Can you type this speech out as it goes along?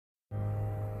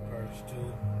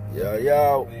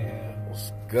Yo,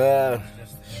 what's good?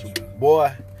 It's your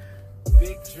boy,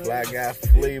 Flyguy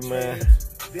Flee, man.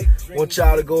 Want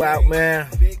y'all to go out, man.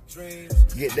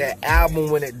 Get that album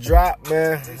when it drop,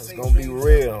 man. It's gonna be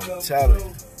real, I'm telling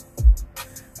you.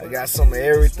 I got some of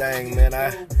everything, man.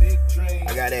 I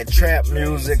got that trap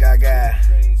music. I got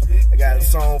a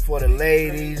song for the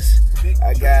ladies.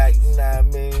 I got, you know what I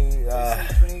mean,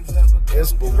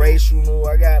 inspirational.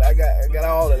 I got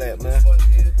all of that, man.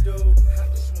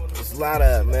 There's a lot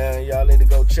of it, man. Y'all need to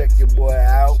go check your boy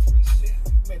out.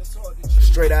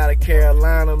 Straight out of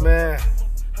Carolina, man.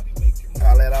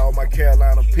 I'll let all my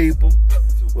Carolina people.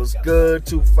 What's good?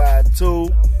 252. You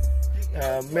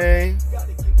know what I mean?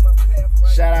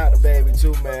 Shout out to baby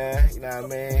too, man. You know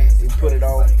what I mean? He put it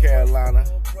on Carolina.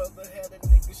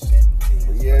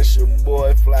 But yeah, it's your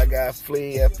boy Flyguy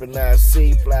Flee,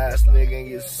 FNIC, flyest nigga in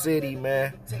your city,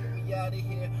 man.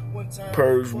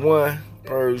 Purge 1,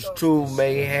 Purge 2,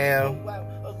 Mayhem.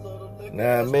 You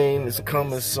know what I mean? It's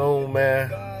coming soon, man.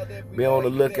 Be on the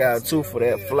lookout too for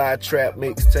that Fly Trap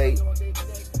mixtape.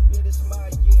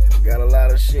 Got a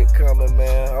lot of shit coming,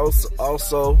 man.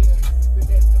 Also,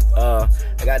 I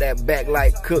got that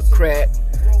Backlight Cook Crack.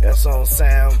 That's on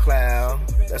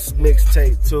SoundCloud. That's a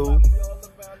mixtape too.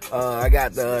 I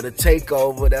got the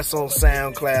Takeover. That's on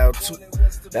SoundCloud too.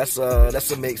 That's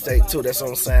a mixtape too. That's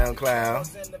on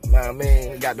SoundCloud. You know what I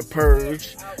mean? Got the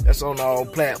Purge. That's on all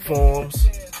platforms.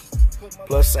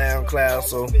 Plus SoundCloud.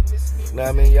 So, you know what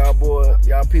I mean? Y'all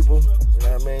people. You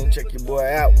know what I mean? Check your boy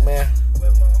out, man.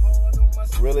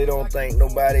 Really don't think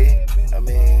nobody. I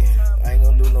mean, I ain't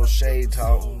gonna do no shade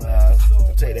talk. I'll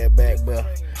take that back, but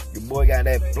your boy got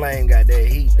that flame, got that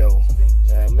heat though.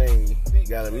 You know what I mean? You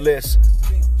gotta listen.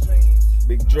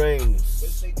 Big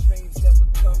dreams.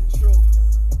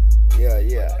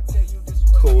 Yeah.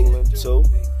 Coolin' too.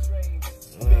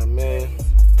 You know what I mean?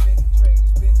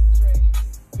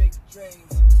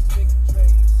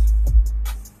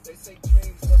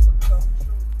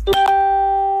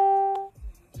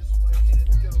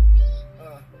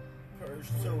 Purge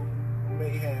 2,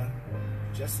 Mayhem.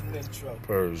 Just an intro.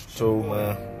 Purge 2,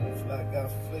 man. Flyguy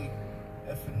Flee,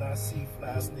 FNIC,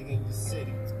 flyest nigga in your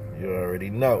city. You already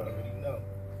know.